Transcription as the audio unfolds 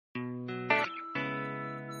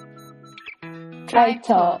Tribe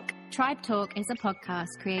Talk. Tribe Talk is a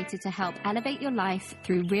podcast created to help elevate your life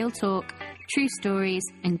through real talk, true stories,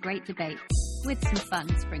 and great debates, with some fun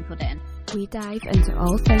sprinkled in. We dive into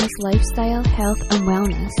all things lifestyle, health, and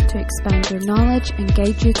wellness to expand your knowledge and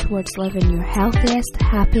guide you towards living your healthiest,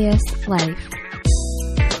 happiest life.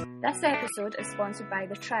 This episode is sponsored by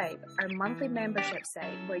The Tribe, our monthly membership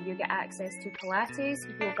site where you get access to Pilates,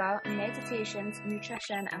 yoga, meditations,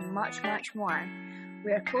 nutrition, and much, much more.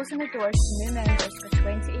 We are closing the doors to new members for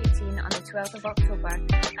 2018 on the 12th of October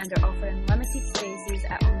and are offering limited spaces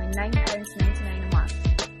at only £9.99 a month.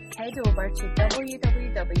 Head over to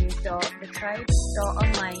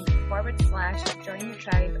www.thetribe.online/join the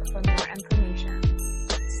tribe for more information.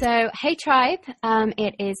 So, hey Tribe,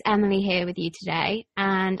 it is Emily here with you today,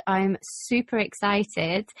 and I'm super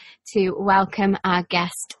excited to welcome our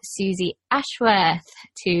guest Susie Ashworth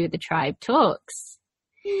to the Tribe Talks.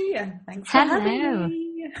 Yeah, thanks for having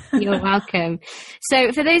me. You're welcome.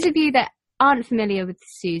 So for those of you that aren't familiar with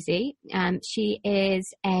Susie, she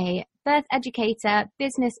is a birth educator,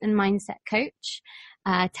 business and mindset coach,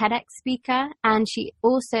 TEDx speaker, and she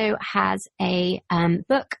also has a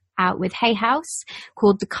book out with Hay House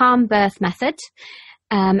called The Calm Birth Method.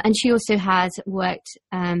 And she also has worked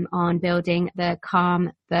on building the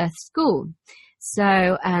Calm Birth School.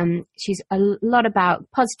 So she's a lot about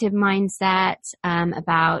positive mindset,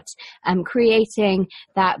 about creating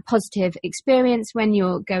that positive experience when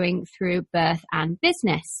you're going through birth and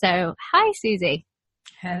business. So hi, Susie.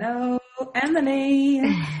 Hello, Emily.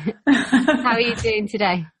 How are you doing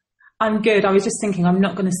today? I'm good. I was just thinking I'm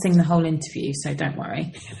not going to sing the whole interview, so don't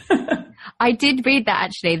worry. I did read that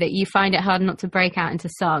actually, that you find it hard not to break out into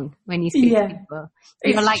song when you speak to people.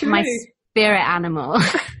 You're like true. My spirit animal.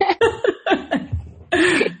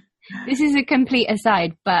 This is a complete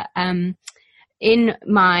aside, but in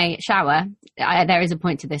my shower, there is a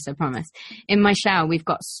point to this, I promise. In my shower, we've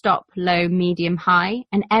got stop, low, medium, high.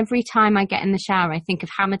 And every time I get in the shower, I think of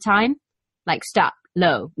Hammer Time. Like stop,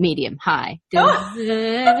 low, medium, high.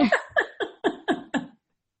 I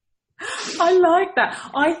like that.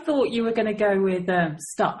 I thought you were going to go with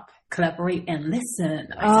stop, collaborate, and listen.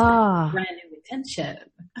 Brand new attention.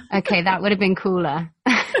 Okay, that would have been cooler.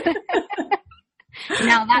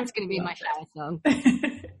 Now that's going to be my shower song.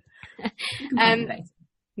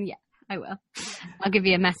 Yeah, I will. I'll give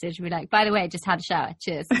you a message and be like, by the way, I just had a shower.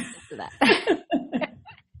 Cheers for that.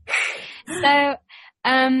 So,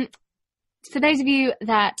 for those of you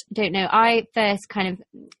that don't know, I first kind of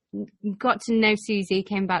got to know Susie,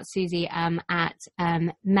 came about Susie at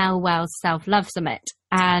Mel Wells Self-Love Summit.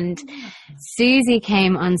 And Susie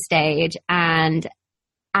came on stage and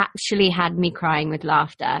actually had me crying with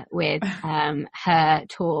laughter with her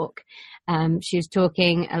talk. She was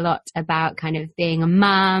talking a lot about kind of being a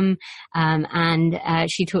mum, and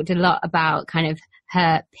she talked a lot about kind of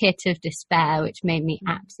her pit of despair, which made me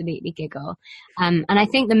absolutely giggle. And I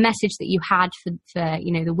think the message that you had for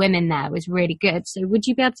the women there was really good. So would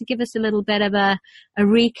you be able to give us a little bit of a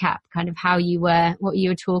recap, kind of what you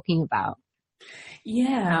were talking about?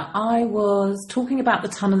 Yeah, I was talking about the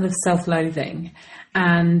tunnel of self-loathing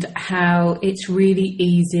and how it's really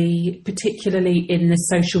easy, particularly in the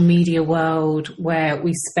social media world where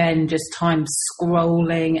we spend just time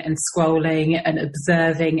scrolling and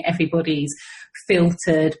observing everybody's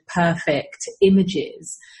filtered, perfect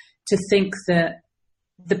images, to think that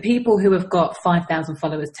the people who have got 5,000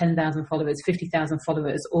 followers, 10,000 followers, 50,000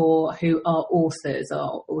 followers, or who are authors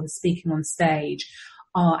or speaking on stage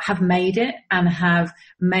have made it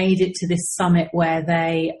to this summit where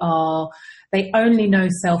they only know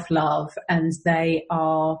self-love, and they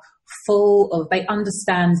are they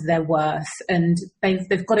understand their worth, and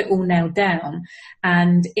they've got it all nailed down.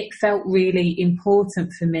 And it felt really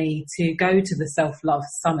important for me to go to the self-love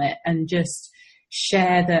summit and just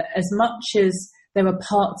share that as much as there are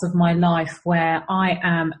parts of my life where I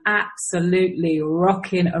am absolutely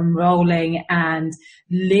rocking and rolling and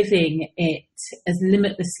living it as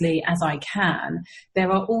limitlessly as I can,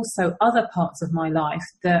 there are also other parts of my life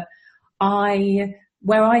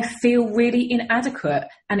where I feel really inadequate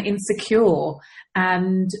and insecure,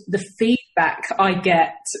 and the feedback I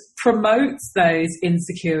get promotes those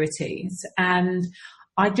insecurities. And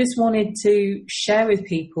I just wanted to share with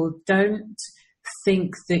people, don't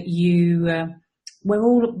think that we're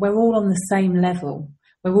all on the same level.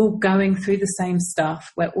 We're all going through the same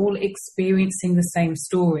stuff. We're all experiencing the same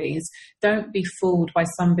stories. Don't be fooled by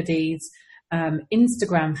somebody's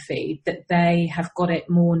Instagram feed that they have got it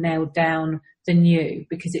more nailed down than you,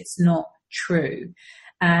 because it's not true.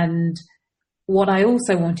 And what I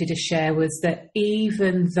also wanted to share was that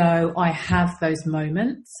even though I have those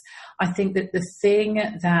moments, I think that the thing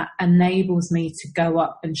that enables me to go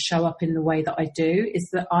up and show up in the way that I do is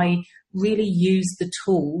that I really use the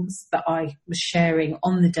tools that I was sharing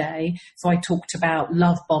on the day. So I talked about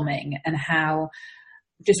love bombing and how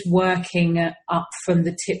just working up from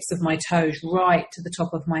the tips of my toes right to the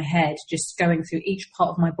top of my head, just going through each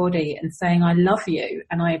part of my body and saying, I love you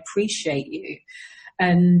and I appreciate you.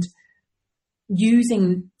 And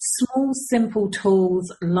using small, simple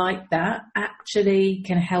tools like that actually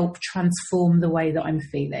can help transform the way that I'm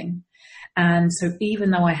feeling. And so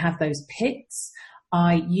even though I have those pits,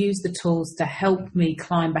 I use the tools to help me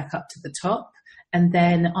climb back up to the top. And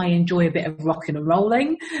then I enjoy a bit of rocking and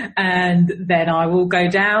rolling, and then I will go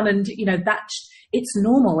down. And, you know, it's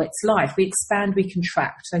normal. It's life. We expand, we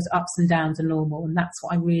contract. Those ups and downs are normal. And that's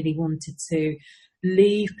what I really wanted to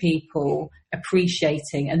leave people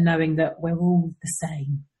appreciating and knowing that we're all the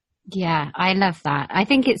same. Yeah, I love that. I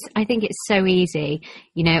think it's so easy.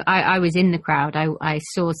 You know, I was in the crowd. I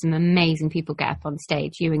saw some amazing people get up on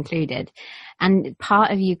stage, you included. And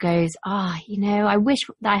part of you goes, you know, I wish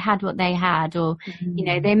I had what they had, or, you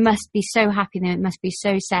know, they must be so happy. They must be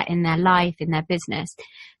so set in their life, in their business.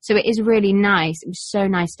 So it is really nice. It was so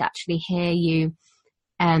nice to actually hear you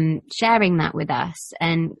sharing that with us,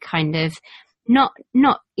 and kind of not,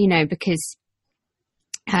 you know, because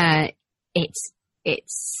it's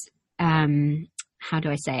how do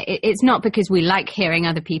I say it? It's not because we like hearing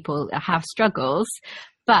other people have struggles,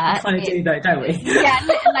 but we kind of do though, don't we? Yeah,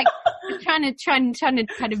 like trying to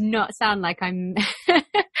kind of not sound like I'm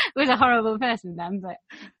was a horrible person then, but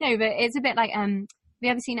no, but it's a bit like have you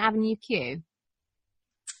ever seen Avenue Q?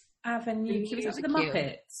 Avenue Q, is it the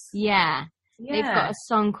Muppets? Yeah, they've got a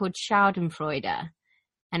song called Schadenfreude.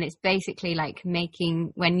 And it's basically like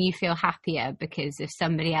making when you feel happier because of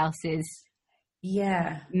somebody else's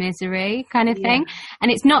misery kind of thing. And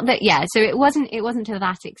it's not that, so it wasn't to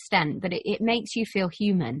that extent, but it makes you feel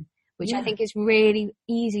human, which I think is really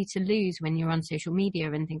easy to lose when you're on social media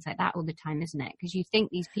and things like that all the time, isn't it? Because you think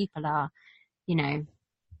these people are, you know,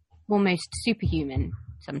 almost superhuman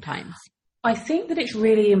sometimes. I think that it's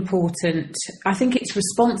really important. I think it's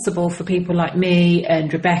responsible for people like me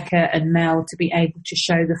and Rebecca and Mel to be able to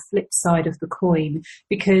show the flip side of the coin,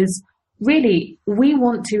 because really we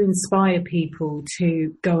want to inspire people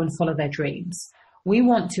to go and follow their dreams. We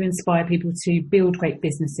want to inspire people to build great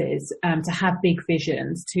businesses, to have big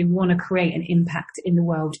visions, to want to create an impact in the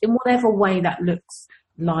world in whatever way that looks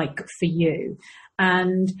like for you.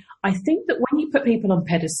 And I think that when you put people on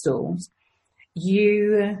pedestals,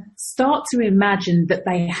 you start to imagine that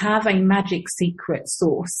they have a magic secret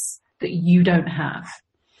source that you don't have.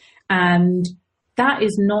 And that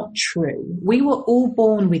is not true. We were all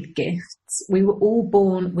born with gifts. We were all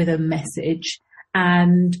born with a message.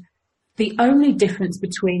 And the only difference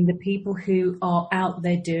between the people who are out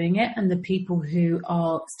there doing it and the people who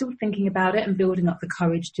are still thinking about it and building up the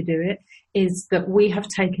courage to do it is that we have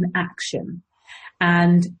taken action.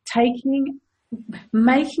 And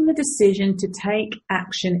making the decision to take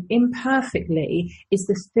action imperfectly is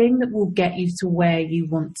the thing that will get you to where you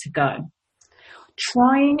want to go.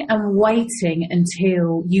 Trying and waiting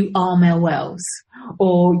until you are Mel Wells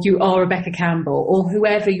or you are Rebecca Campbell or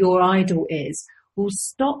whoever your idol is will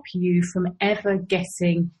stop you from ever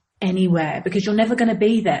getting anywhere, because you're never going to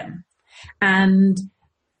be them. And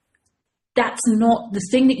that's not the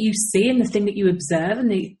thing that you see and the thing that you observe and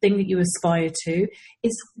the thing that you aspire to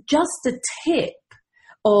is just a tip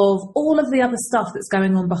of all of the other stuff that's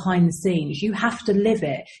going on behind the scenes. You have to live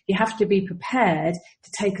it. You have to be prepared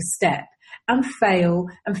to take a step and fail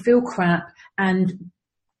and feel crap and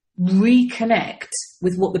reconnect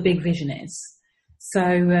with what the big vision is.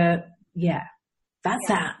 So, that's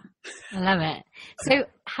that. I love it. So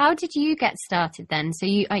how did you get started then? So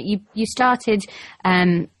you started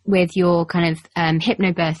with your kind of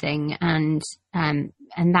hypnobirthing and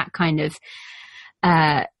that kind of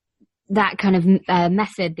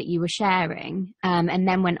method that you were sharing, and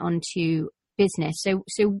then went on to business.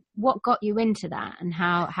 So what got you into that, and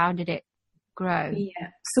how did it grow? Yeah.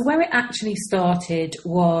 So where it actually started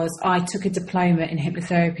was I took a diploma in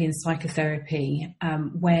hypnotherapy and psychotherapy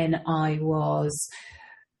when I was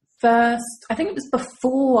I think it was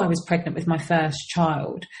before I was pregnant with my first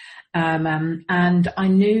child. And I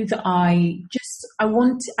knew that I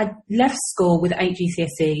left school with 8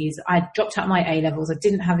 GCSEs. I dropped out my A-levels. I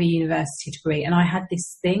didn't have a university degree. And I had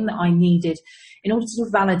this thing that I needed in order to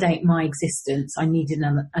validate my existence. I needed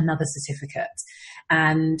another certificate.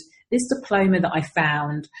 And this diploma that I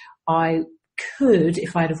found, I could,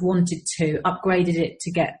 if I'd have wanted to, upgraded it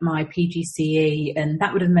to get my PGCE, and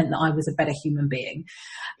that would have meant that I was a better human being.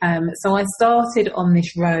 So I started on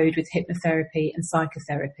this road with hypnotherapy and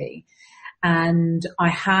psychotherapy. And I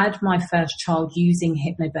had my first child using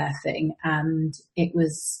hypnobirthing, and it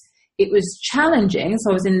was challenging. So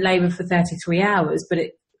I was in labour for 33 hours, but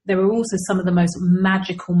there were also some of the most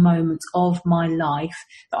magical moments of my life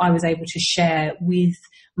that I was able to share with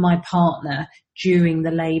my partner during the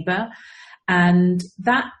labour. And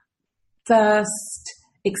that first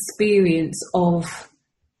experience of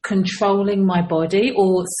controlling my body,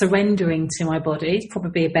 or surrendering to my body, is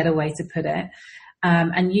probably a better way to put it,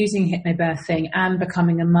 and using hypnobirthing and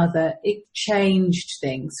becoming a mother, it changed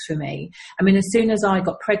things for me. I mean, as soon as I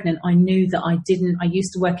got pregnant, I knew that I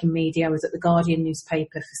used to work in media. I was at the Guardian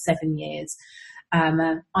newspaper for 7 years.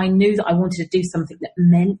 I knew that I wanted to do something that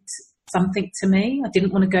meant something to me. I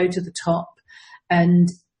didn't want to go to the top. And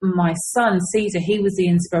my son, Caesar, he was the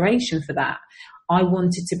inspiration for that. I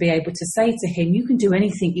wanted to be able to say to him, you can do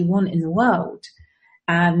anything you want in the world.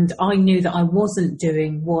 And I knew that I wasn't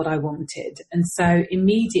doing what I wanted. And so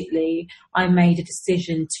immediately I made a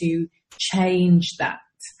decision to change that.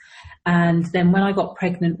 And then when I got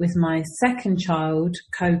pregnant with my second child,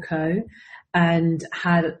 Coco, and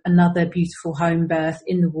had another beautiful home birth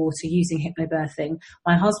in the water using hypnobirthing,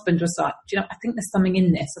 my husband was like, do you know, I think there's something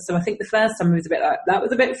in this. So I think the first time he was a bit like, that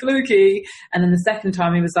was a bit fluky. And then the second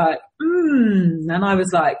time he was like, and I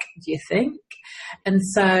was like, do you think? And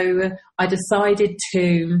so I decided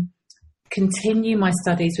to continue my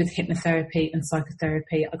studies with hypnotherapy and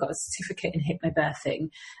psychotherapy. I got a certificate in hypnobirthing,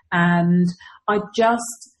 and I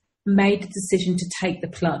just made the decision to take the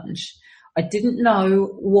plunge. I didn't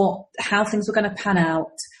know how things were going to pan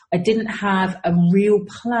out. I didn't have a real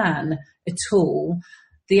plan at all.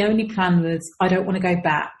 The only plan was, I don't want to go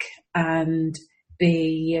back and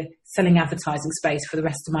be selling advertising space for the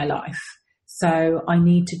rest of my life. So I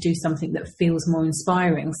need to do something that feels more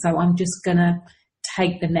inspiring. So I'm just going to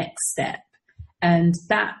take the next step. And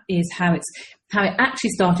that is how it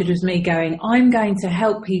actually started, was me going, I'm going to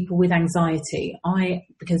help people with anxiety.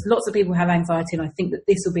 Because lots of people have anxiety, and I think that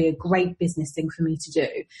this will be a great business thing for me to do.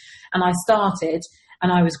 And I started,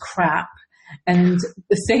 and I was crap. And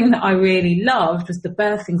the thing that I really loved was the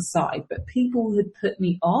birthing side, but people had put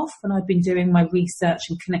me off when I'd been doing my research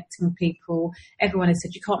and connecting with people. Everyone had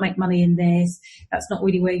said, you can't make money in this. That's not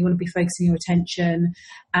really where you want to be focusing your attention.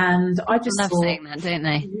 And I just love saying that, don't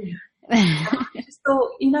they? I just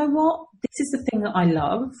thought, you know what? This is the thing that I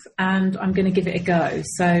love, and I'm going to give it a go.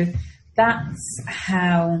 So that's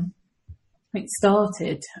how it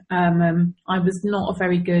started. I was not a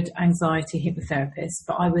very good anxiety hypnotherapist,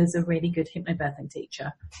 but I was a really good hypnobirthing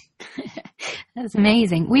teacher. That's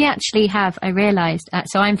amazing. We actually have, I realised,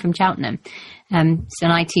 so I'm from Cheltenham, and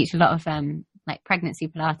I teach a lot of like pregnancy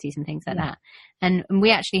Pilates and things like that. And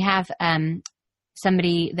we actually have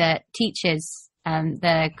somebody that teaches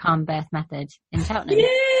the calm birth method in Cheltenham. Yay!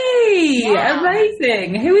 Yeah.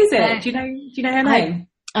 Amazing. Who is it? Do you know her name?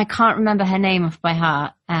 I can't remember her name off by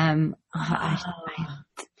heart. I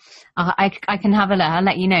can have a look. I'll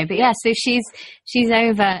let you know. But yeah, so she's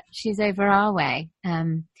over our way.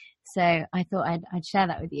 So I thought I'd share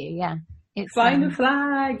that with you. Yeah, it's flying the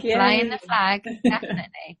flag. Yeah, flying the flag,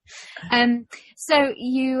 definitely. So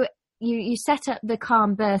you set up the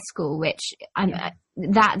Calm Birth School, which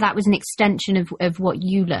that was an extension of what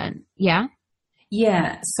you learned. Yeah.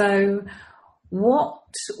 Yeah. So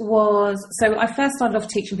I first started off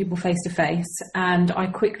teaching people face to face, and I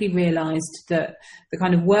quickly realised that the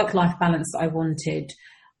kind of work-life balance that I wanted,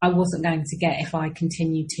 I wasn't going to get if I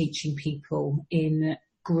continued teaching people in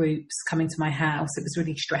groups coming to my house. It was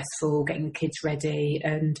really stressful getting the kids ready,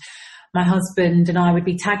 and my husband and I would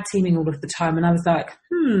be tag teaming all of the time, and I was like,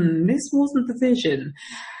 this wasn't the vision.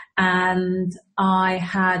 And I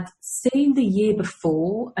had seen the year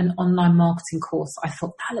before an online marketing course. I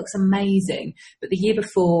thought, that looks amazing. But the year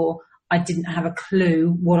before, I didn't have a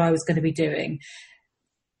clue what I was going to be doing.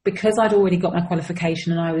 Because I'd already got my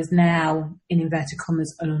qualification and I was now, in inverted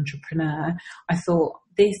commas, an entrepreneur, I thought,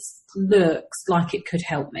 this looks like it could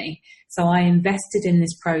help me. So I invested in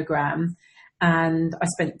this program, and I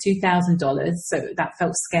spent $2,000. So that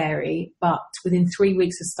felt scary. But within 3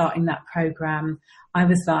 weeks of starting that program, I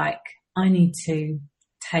was like, I need to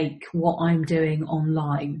take what I'm doing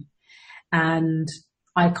online. And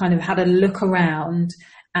I kind of had a look around,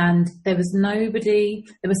 and there was nobody.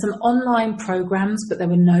 There were some online programs, but there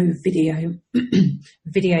were no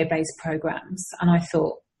video-based programs. And I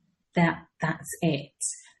thought, that's it.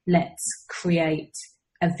 Let's create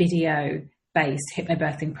a video based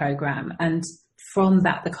hypnobirthing program. And from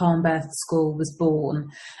that, the Calm Birth School was born.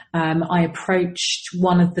 I approached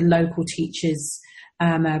one of the local teachers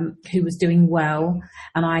who was doing well,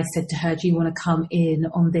 and I said to her, do you want to come in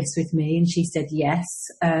on this with me? And she said yes,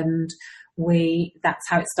 and that's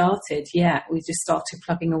how it started. Yeah, we just started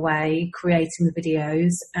plugging away, creating the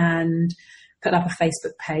videos, and put up a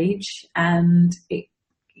Facebook page, and it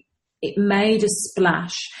made a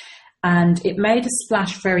splash. And it made a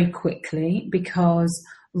splash very quickly, because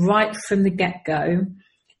right from the get-go,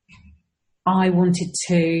 I wanted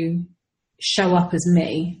to show up as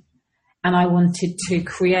me, and I wanted to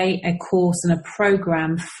create a course and a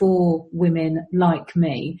program for women like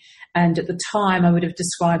me. And at the time, I would have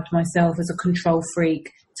described myself as a control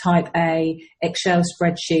freak, type A, Excel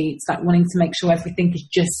spreadsheets, like wanting to make sure everything is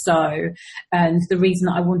just so. And the reason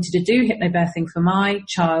that I wanted to do hypnobirthing for my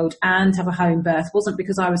child and have a home birth wasn't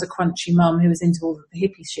because I was a crunchy mum who was into all of the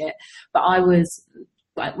hippie shit, but I was,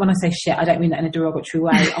 like, when I say shit, I don't mean that in a derogatory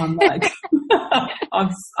way. I'm like, I'm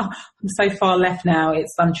so far left now,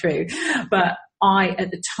 it's untrue. But at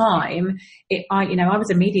the time, I was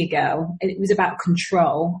a media girl. It was about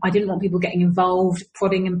control. I didn't want people getting involved,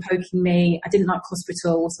 prodding and poking me. I didn't like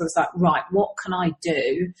hospitals. So I was like, right, what can I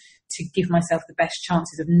do to give myself the best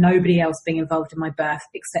chances of nobody else being involved in my birth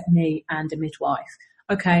except me and a midwife?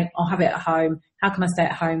 Okay, I'll have it at home. How can I stay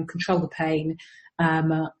at home, control the pain?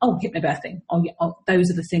 Hypnobirthing.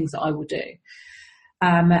 Those are the things that I will do.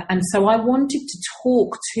 And so I wanted to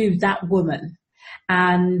talk to that woman.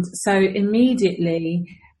 And so immediately,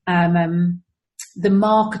 the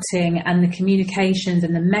marketing and the communications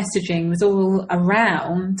and the messaging was all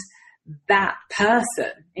around that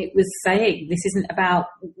person. It was saying, this isn't about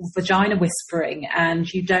vagina whispering, and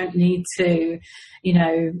you don't need to,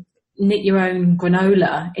 knit your own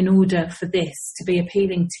granola in order for this to be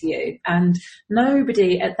appealing to you. And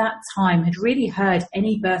nobody at that time had really heard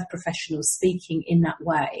any birth professionals speaking in that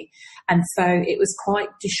way. And so it was quite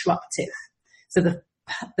disruptive. So the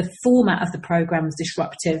format of the program was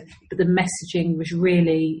disruptive, but the messaging was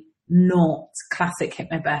really not classic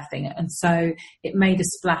hypnobirthing. And so it made a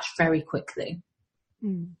splash very quickly.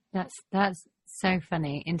 That's so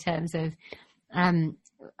funny in terms of,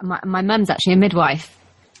 my mum's actually a midwife.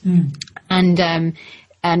 And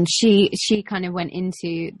she kind of went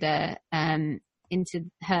into into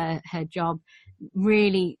her job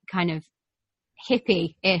really kind of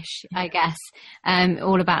hippie-ish, I guess,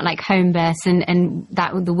 all about like home births, and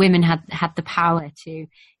that the women had the power to,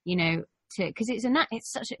 because it's a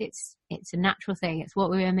natural thing. It's what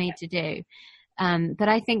we were made to do. But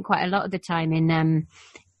I think quite a lot of the time in,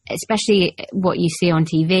 especially what you see on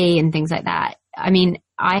TV and things like that. I mean,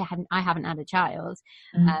 I haven't had a child,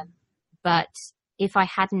 but if I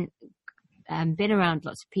hadn't been around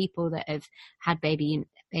lots of people that have had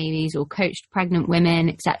babies or coached pregnant women,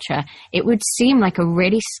 etc., it would seem like a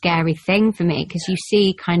really scary thing for me, because you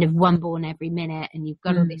see kind of one born every minute, and you've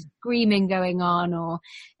got all this screaming going on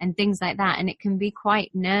and things like that, and it can be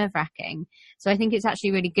quite nerve-wracking. So I think it's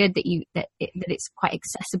actually really good that it's quite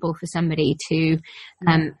accessible for somebody to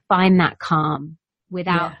find that calm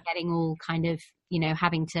without getting all kind of,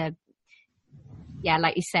 having to,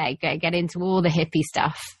 like you say, get into all the hippie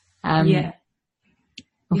stuff. Or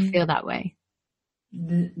feel that way.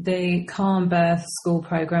 The Calm Birth School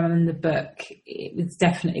program and the book, it was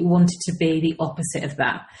definitely wanted to be the opposite of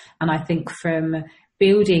that. And I think from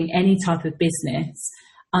building any type of business,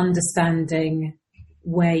 understanding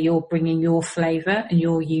where you're bringing your flavour and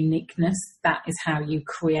your uniqueness, that is how you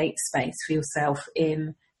create space for yourself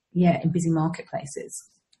in busy marketplaces.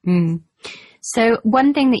 So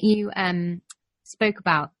one thing that you spoke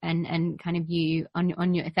about and kind of you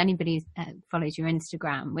on your, if anybody follows your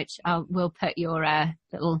Instagram, which we'll put your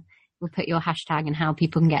hashtag and how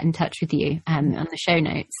people can get in touch with you on the show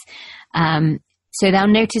notes. So they'll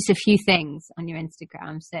notice a few things on your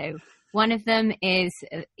Instagram. So one of them is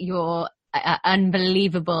your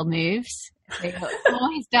unbelievable moves. So you're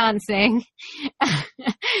always dancing.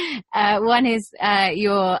 One is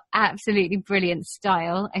your absolutely brilliant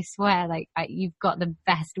style. I swear, you've got the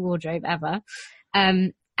best wardrobe ever.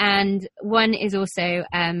 And one is also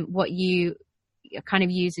what you kind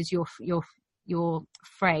of use as your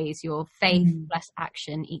phrase, your faith plus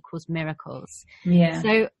action equals miracles. Yeah.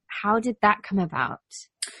 So how did that come about?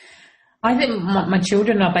 I think my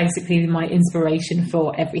children are basically my inspiration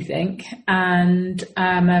for everything. And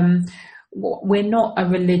we're not a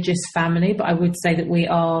religious family, but I would say that we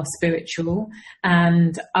are spiritual.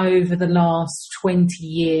 And over the last 20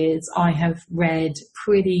 years, I have read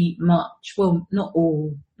pretty much, well, not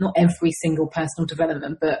every single personal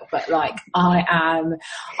development book, but like I'm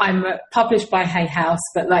published by Hay House,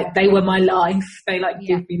 but like they were my life. They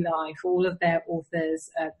give me life. All of their authors,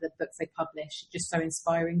 the books they publish, just so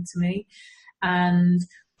inspiring to me. And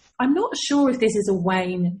I'm not sure if this is a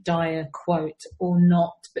Wayne Dyer quote or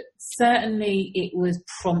not, but certainly it was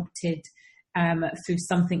prompted through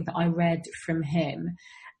something that I read from him.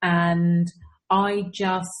 And I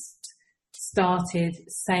just started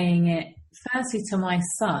saying it firstly to my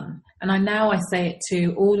son. And I say it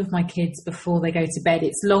to all of my kids before they go to bed.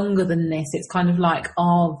 It's longer than this. It's kind of like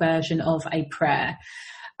our version of a prayer.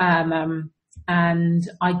 And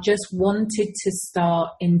I just wanted to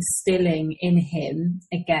start instilling in him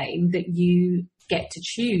again that you get to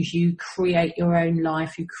choose. You create your own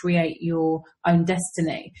life. You create your own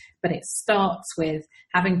destiny. But it starts with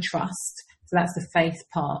having trust. So that's the faith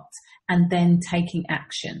part. And then taking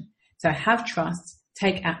action. So have trust,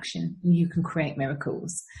 take action, and you can create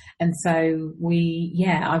miracles. And so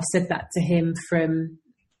I've said that to him from,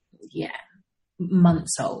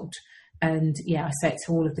 months old. And I say it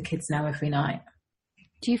to all of the kids now every night.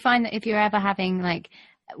 Do you find that if you're ever having like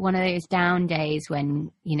one of those down days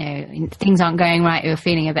when, things aren't going right, you're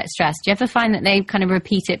feeling a bit stressed, do you ever find that they kind of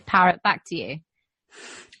parrot back to you?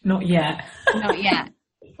 Not yet. Not yet.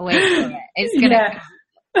 Wait for it. It's going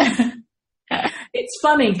to... It's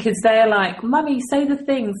funny because they're like, Mummy, say the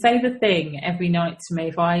thing every night to me.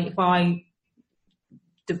 If I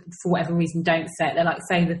for whatever reason don't say it, they're like,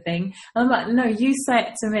 say the thing. And I'm like, no, you say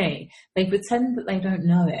it to me. They pretend that they don't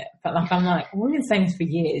know it, but I'm like, we've been saying this for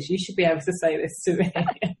years, you should be able to say this to me.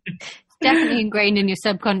 It's definitely ingrained in your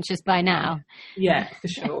subconscious by now. Yeah, for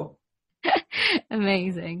sure.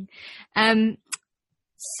 Amazing.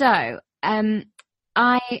 So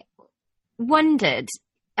I wondered,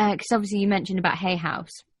 because obviously you mentioned about Hay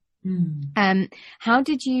House. How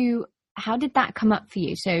did that come up for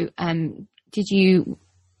you? So did you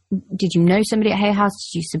know somebody at Hay House?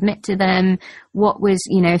 Did you submit to them? What was,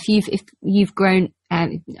 if you've grown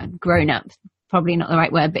up, probably not the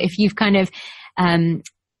right word, but if you've kind of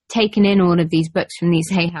taken in all of these books from these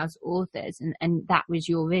Hay House authors and that was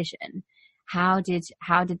your vision, how did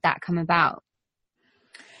that come about?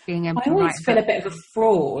 Being able I always feel a bit of a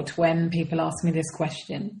fraud when people ask me this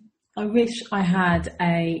question. I wish I had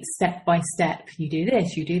a step-by-step, you do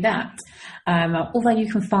this, you do that. Although you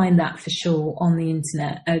can find that for sure on the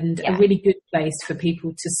internet, and a really good place for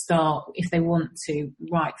people to start if they want to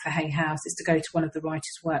write for Hay House is to go to one of the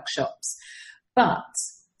writers' workshops. But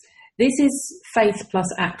this is faith plus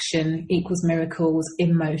action equals miracles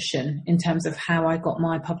in motion in terms of how I got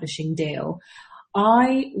my publishing deal.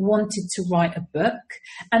 I wanted to write a book,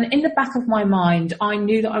 and in the back of my mind, I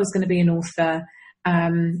knew that I was going to be an author.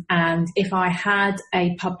 And if I had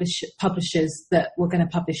a publishers that were going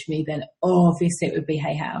to publish me, then obviously it would be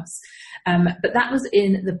Hay House. But that was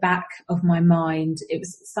in the back of my mind. It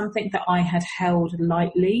was something that I had held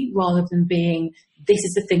lightly rather than being, this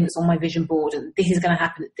is the thing that's on my vision board and this is going to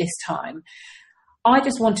happen at this time. I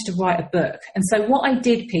just wanted to write a book. And so what I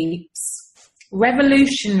did, peeps,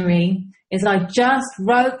 revolutionary, is I just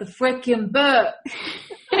wrote the freaking book.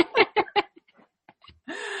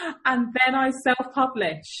 And then I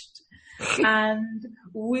self-published. And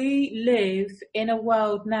we live in a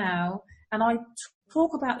world now, and I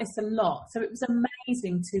talk about this a lot. So it was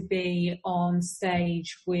amazing to be on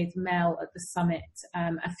stage with Mel at the summit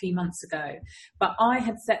a few months ago. But I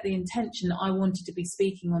had set the intention that I wanted to be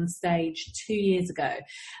speaking on stage 2 years ago.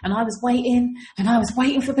 And I was waiting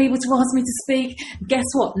for people to ask me to speak. Guess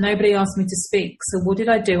what? Nobody asked me to speak. So what did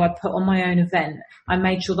I do? I put on my own event. I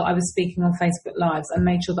made sure that I was speaking on Facebook Lives. I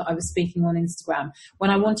made sure that I was speaking on Instagram. When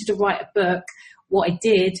I wanted to write a book, what I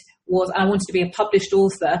did was I wanted to be a published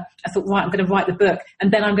author. I thought, right, I'm going to write the book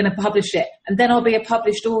and then I'm going to publish it and then I'll be a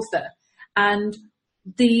published author. And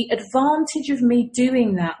the advantage of me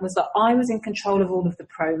doing that was that I was in control of all of the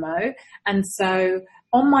promo. And so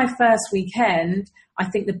on my first weekend, I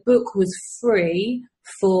think the book was free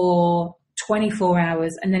for 24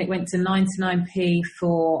 hours and then it went to 99p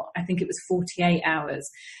for, I think it was 48 hours.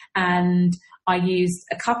 And I used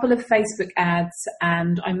a couple of Facebook ads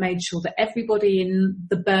and I made sure that everybody in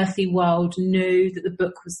the birthy world knew that the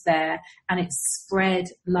book was there, and it spread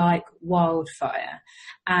like wildfire.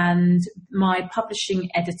 And my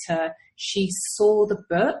publishing editor, she saw the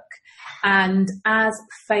book, and as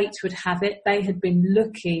fate would have it, they had been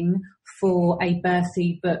looking for a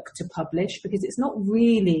birthy book to publish because it's not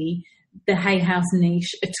really the Hay House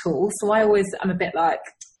niche at all. So I'm a bit like,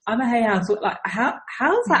 I'm a Hay House. Like,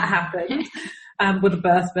 how's that happened? With a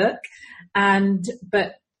birth book.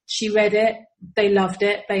 But she read it. They loved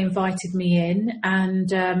it. They invited me in, and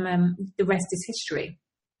the rest is history.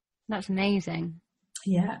 That's amazing.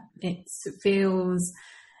 Yeah, it's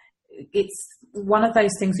one of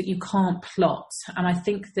those things that you can't plot. And I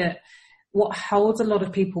think that what holds a lot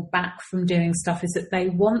of people back from doing stuff is that they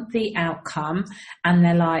want the outcome, and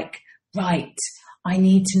they're like, right, I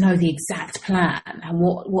need to know the exact plan and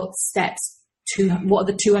what are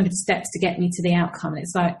the 200 steps to get me to the outcome. And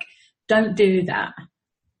it's like, don't do that.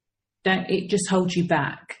 It just holds you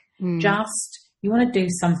back. Just, you want to do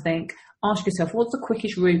something, ask yourself, what's the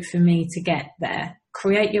quickest route for me to get there?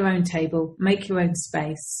 Create your own table, make your own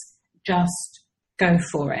space, just go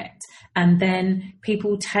for it. And then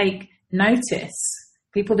people take notice.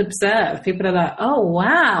 People observe. People are like, oh,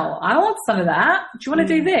 wow, I want some of that. Do you want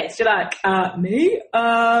to do this? You're like, me?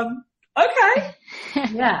 Okay.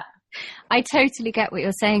 Yeah. I totally get what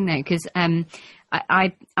you're saying, though, because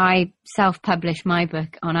I self-published my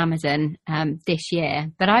book on Amazon this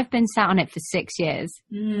year, but I've been sat on it for 6 years,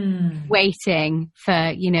 waiting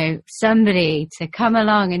for, somebody to come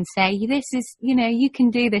along and say, this is, you can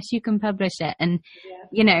do this, you can publish it. And,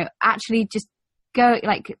 actually just go,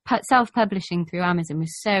 like, self-publishing through Amazon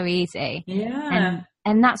was so easy. Yeah.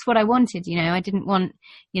 And that's what I wanted. I didn't want,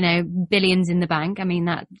 billions in the bank. I mean,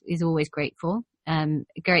 that is always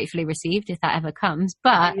gratefully received if that ever comes,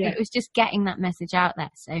 but it was just getting that message out there.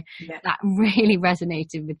 So that really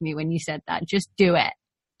resonated with me when you said that. Just do it.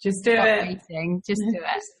 Just do it. Waiting. Just do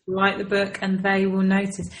it. Write the book, and they will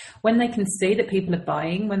notice when they can see that people are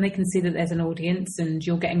buying, when they can see that there's an audience and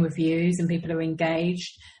you're getting reviews and people are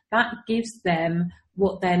engaged. That gives them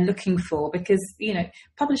what they're looking for, because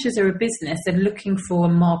publishers are a business. They're looking for a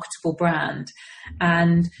marketable brand,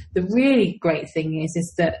 and the really great thing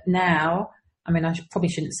is that now, I mean, probably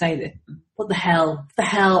shouldn't say that. What the hell,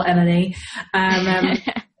 Emily?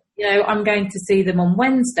 I'm going to see them on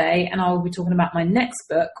Wednesday, and I will be talking about my next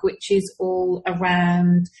book, which is all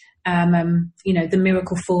around, the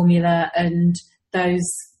miracle formula and those,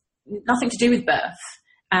 nothing to do with birth,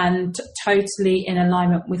 and totally in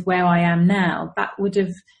alignment with where I am now. That would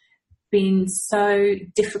have been so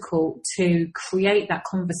difficult to create that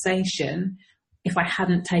conversation if I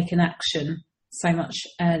hadn't taken action so much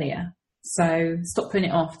earlier. So stop putting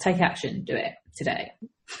it off, take action, do it today.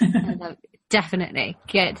 Definitely.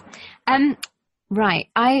 Good. Right.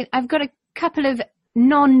 I've got a couple of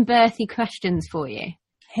non-birthy questions for you.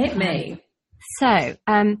 Hit me. So,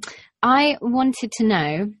 I wanted to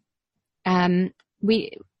know,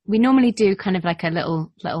 we normally do kind of like a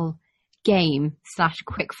little game /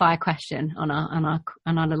 quick fire question on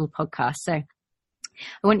our little podcast. So I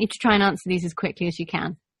want you to try and answer these as quickly as you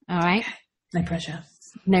can. All right? No pressure.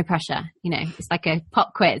 No pressure. It's like a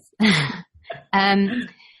pop quiz.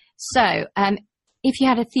 So, if you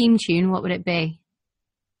had a theme tune, what would it be?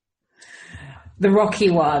 The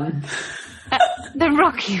Rocky one. The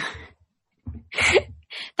Rocky.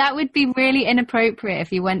 That would be really inappropriate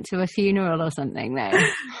if you went to a funeral or something, though.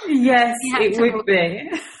 Yes, it would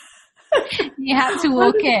be. You have to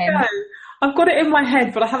walk in. I've got it in my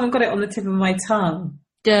head, but I haven't got it on the tip of my tongue.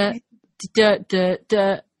 Duh, duh, duh,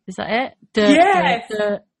 duh. Is that it? Duh, yes.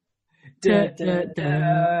 Duh, duh, duh, duh,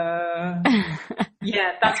 duh.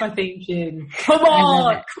 Yeah, that's my theme tune. Come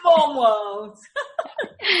on, world.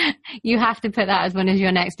 You have to put that as one of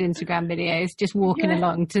your next Instagram videos, just walking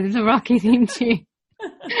along to the Rocky theme tune.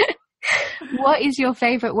 What is your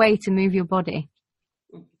favourite way to move your body?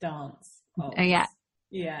 Dance. Oh, yeah.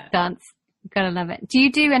 Yeah. Dance. Gotta love it. Do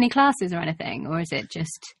you do any classes or anything? Or is it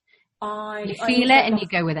just you feel it and you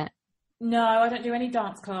go with it? No, I don't do any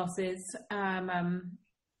dance classes.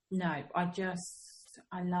 No,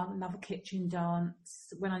 I love a kitchen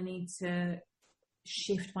dance. When I need to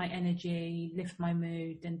shift my energy, lift my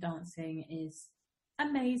mood, then dancing is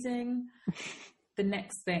amazing. The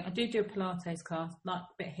next thing, I do a Pilates class, like a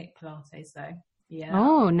bit hip Pilates though. Yeah.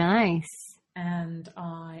 Oh, nice. And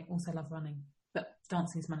I also love running, but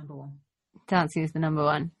dancing is my number one. Dancing is the number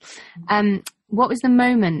one. What was the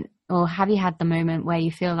moment, or have you had the moment where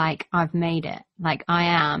you feel like I've made it? Like I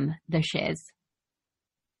am the shiz?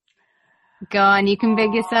 Go on, you can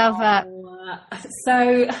big yourself up.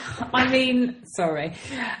 So, I mean, sorry.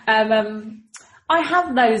 I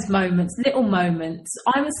have those moments, little moments.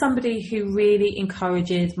 I'm somebody who really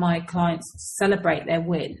encourages my clients to celebrate their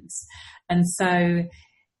wins. And so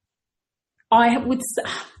I would,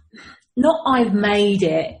 not I've made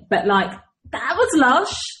it, but like, that was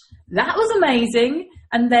lush. That was amazing.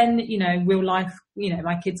 And then, real life,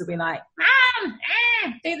 my kids will be like, Mom,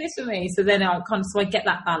 do this for me. So then I get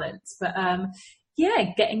that balance. But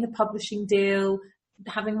getting the publishing deal,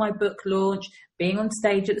 having my book launch, being on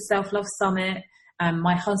stage at the Self-Love Summit,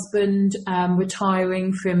 my husband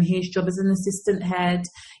retiring from his job as an assistant head.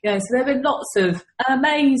 So there have been lots of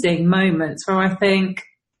amazing moments where I think,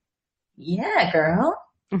 yeah, girl,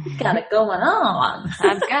 you got it going on.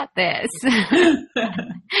 I've got this.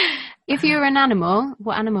 If you were an animal,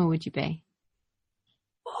 what animal would you be?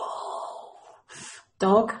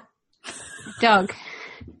 Dog. Dog.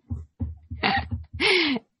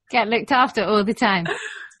 Get looked after all the time.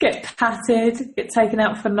 Get patted, get taken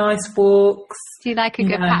out for nice walks. Do you like a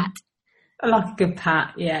good pat? I like a good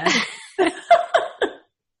pat, yeah.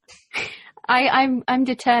 I'm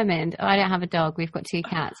determined. I don't have a dog. We've got 2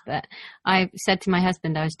 cats, but I said to my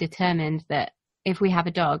husband I was determined that if we have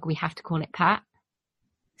a dog, we have to call it Pat.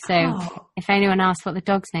 So if anyone asks what the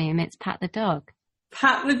dog's name, it's Pat the dog.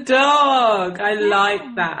 Pat the dog. I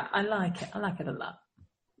like that. I like it. I like it a lot.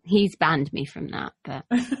 He's banned me from that, but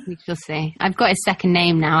we shall see. I've got his second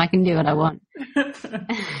name now. I can do what I want.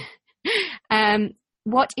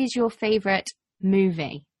 What is your favourite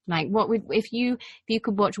movie? Like, what would if you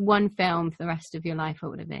could watch one film for the rest of your life,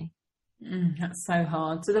 what would it be? That's so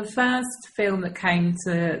hard. So the first film that came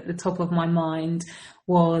to the top of my mind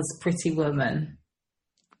was Pretty Woman.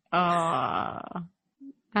 Oh,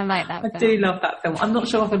 I like that film. I do love that film. I'm not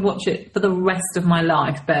sure if I'd watch it for the rest of my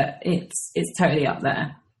life, but it's totally up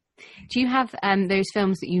there. Do you have those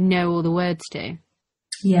films that you know all the words to?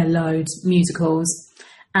 Yeah, loads. Musicals.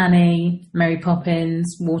 Annie, Mary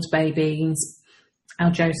Poppins, Water Babies,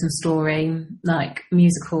 Al Jolson Story, like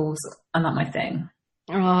musicals are not my thing.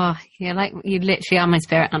 Oh, yeah, like you literally are my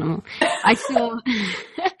spirit animal. I saw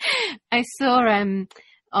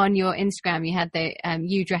on your Instagram you had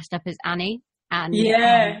you dressed up as Annie and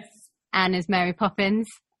Anne as Mary Poppins.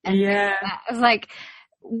 And I was like,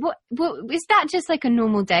 what is that? Just like a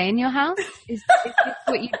normal day in your house? Is this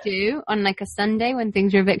what you do on like a Sunday when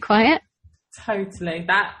things are a bit quiet? Totally.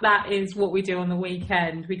 That is what we do on the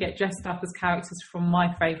weekend. We get dressed up as characters from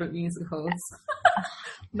my favourite musicals.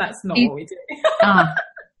 That's not what we do.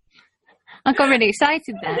 I got really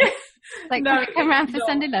excited then. Like, no, can I come around for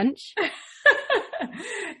Sunday lunch?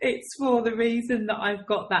 It's for the reason that I've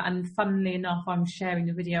got that, and funnily enough, I'm sharing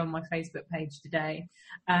the video on my Facebook page today.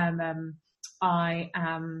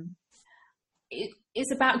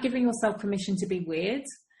 It's about giving yourself permission to be weird.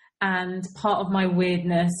 And part of my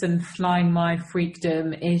weirdness and flying my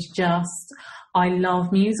freakdom is just, I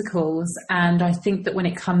love musicals. And I think that when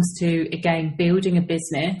it comes to, again, building a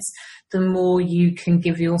business, the more you can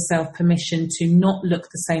give yourself permission to not look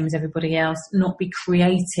the same as everybody else, not be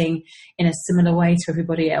creating in a similar way to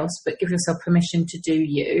everybody else, but give yourself permission to do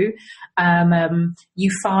you. I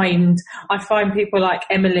find people like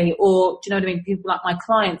Emily, or do you know what I mean? People like my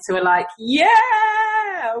clients who are like, yeah,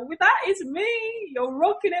 that is me. You're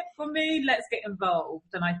rocking it for me. Let's get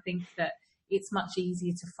involved. And I think that it's much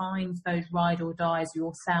easier to find those ride or dies,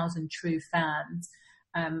 your 1,000 true fans,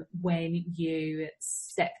 when you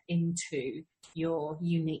step into your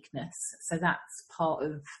uniqueness. So that's part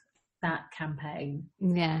of that campaign.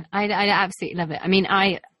 Yeah, I absolutely love it. I mean,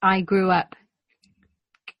 I grew up,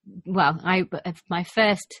 my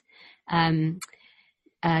first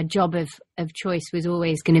job of choice was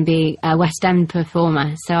always going to be a West End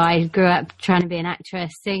performer. So I grew up trying to be an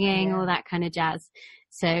actress, singing, all that kind of jazz.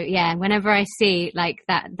 So yeah, whenever I see like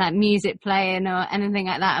that music playing or anything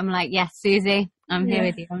like that, I'm like, yes, Susie, I'm here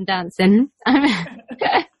with you. I'm dancing.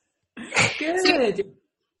 Good.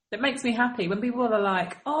 It makes me happy when people are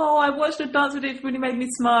like, oh, I watched a dance with it, really made me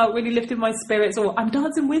smile, really lifted my spirits, or I'm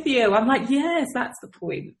dancing with you. I'm like, yes, that's the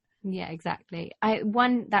point. Yeah, exactly.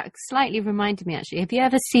 One that slightly reminded me, actually. Have you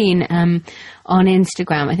ever seen on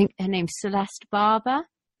Instagram? I think her name's Celeste Barber.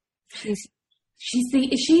 Is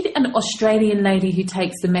she an Australian lady who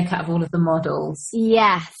takes the mick out of all of the models?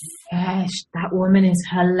 Yes. Yes, that woman is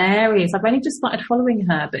hilarious. I've only just started following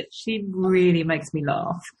her, but she really makes me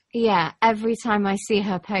laugh. Yeah, every time I see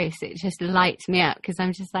her post, it just lights me up because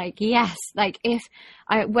I'm just like, yes. Like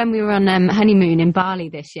when we were on honeymoon in Bali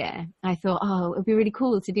this year, I thought, oh, it would be really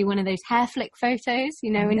cool to do one of those hair flick photos,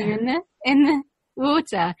 you know, when you're in the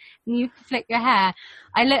water and you flick your hair.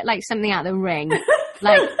 I look like something out of The Ring.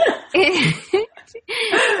 Like, it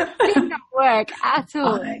didn't work at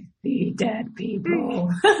all. I see dead people.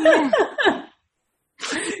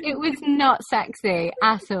 It was not sexy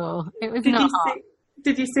at all. It was not hot.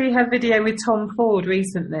 Did you see her video with Tom Ford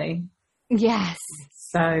recently? Yes.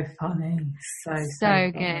 So funny. So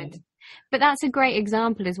funny. Good. But that's a great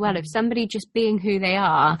example as well of somebody just being who they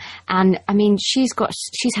are. And I mean, she's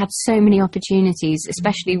had so many opportunities,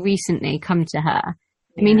 especially recently, come to her.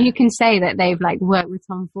 I mean, who can say that they've like worked with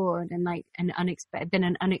Tom Ford and like been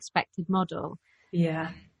an unexpected model?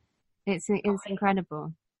 Yeah. It's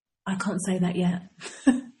incredible. I can't say that yet.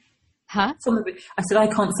 Huh? I said, I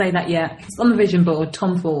can't say that yet. It's on the vision board,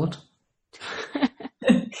 Tom Ford.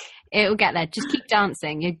 It'll get there. Just keep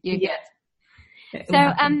dancing. You're good.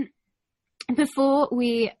 So, before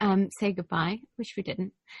we say goodbye, wish we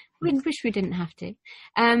didn't have to.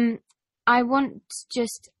 I want to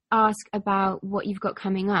just ask about what you've got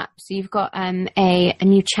coming up. So you've got a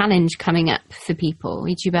new challenge coming up for people.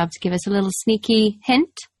 Would you be able to give us a little sneaky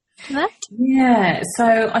hint for that? Yeah.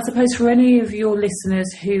 So I suppose for any of your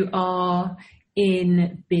listeners who are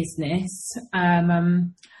in business,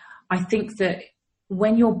 I think that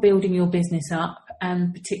when you're building your business up,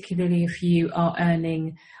 and particularly if you are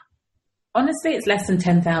earning, honestly, it's less than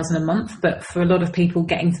 10,000 a month, but for a lot of people,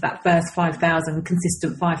 getting to that first 5,000,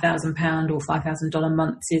 consistent £5,000 or $5,000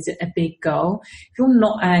 months is a big goal. If you're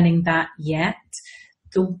not earning that yet,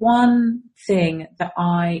 the one thing that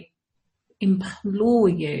I implore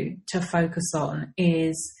you to focus on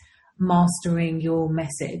is mastering your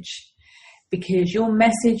message. Because your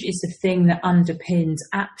message is the thing that underpins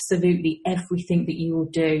absolutely everything that you will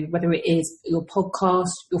do, whether it is your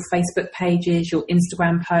podcast, your Facebook pages, your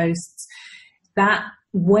Instagram posts. That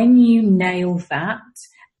when you nail that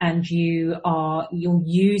and you're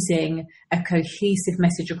using a cohesive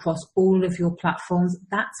message across all of your platforms,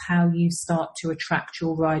 that's how you start to attract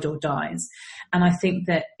your ride or dies. And I think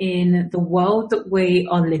that in the world that we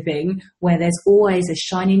are living, where there's always a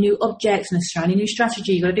shiny new object and a shiny new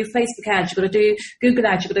strategy, you've got to do Facebook ads, you've got to do Google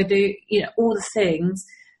ads, you've got to do, all the things,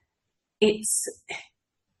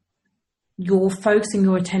 you're focusing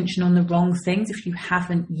your attention on the wrong things if you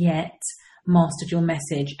haven't yet mastered your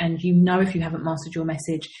message. And if you haven't mastered your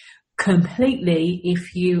message completely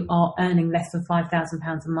if you are earning less than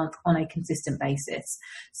 £5,000 a month on a consistent basis.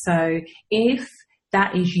 So if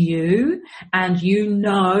that is you and you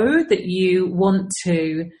know that you want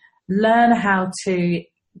to learn how to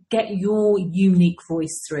get your unique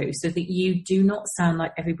voice through so that you do not sound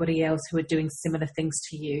like everybody else who are doing similar things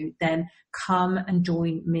to you, then come and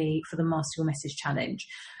join me for the Master Your Message Challenge.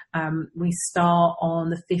 We start on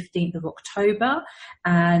the 15th of October,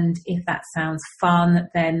 and if that sounds fun,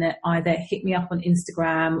 then either hit me up on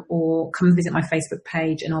Instagram or come and visit my Facebook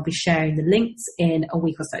page, and I'll be sharing the links in a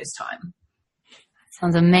week or so's time.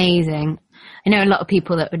 Sounds amazing. I know a lot of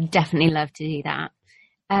people that would definitely love to do that.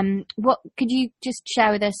 What could you just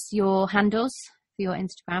share with us your handles for your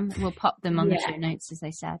Instagram? We'll pop them on the show notes, as I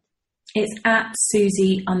said. It's at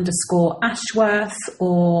Susie_Ashworth,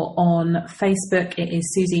 or on Facebook it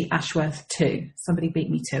is Susie Ashworth 2. Somebody beat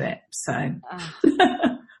me to it, so.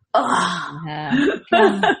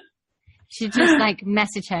 Should just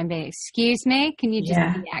message her and be, excuse me, can you just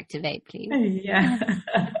deactivate, please? Yeah.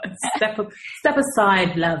 Step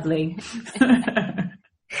aside, lovely.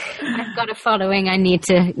 I've got a following I need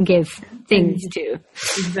to give things to.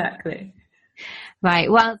 Exactly.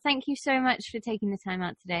 Right. Well, thank you so much for taking the time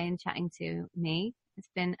out today and chatting to me.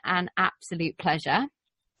 It's been an absolute pleasure.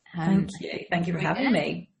 Thank you. Thank you for having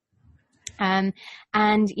me. So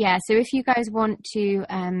if you guys want to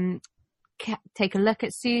take a look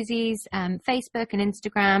at Susie's Facebook and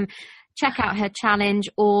Instagram, check out her challenge,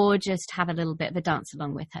 or just have a little bit of a dance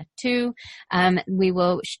along with her too. We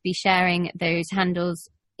will be sharing those handles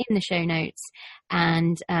in the show notes,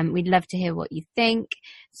 and we'd love to hear what you think.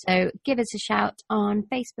 So give us a shout on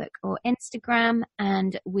Facebook or Instagram,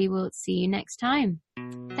 and we will see you next time.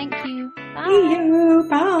 Thank you. Bye. See you.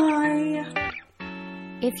 Bye.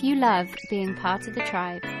 If you love being part of the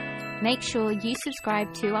tribe, make sure you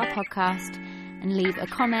subscribe to our podcast and leave a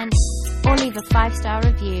comment or leave a 5-star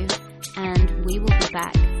review, and we will be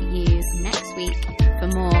back for you next week for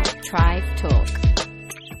more Tribe Talk.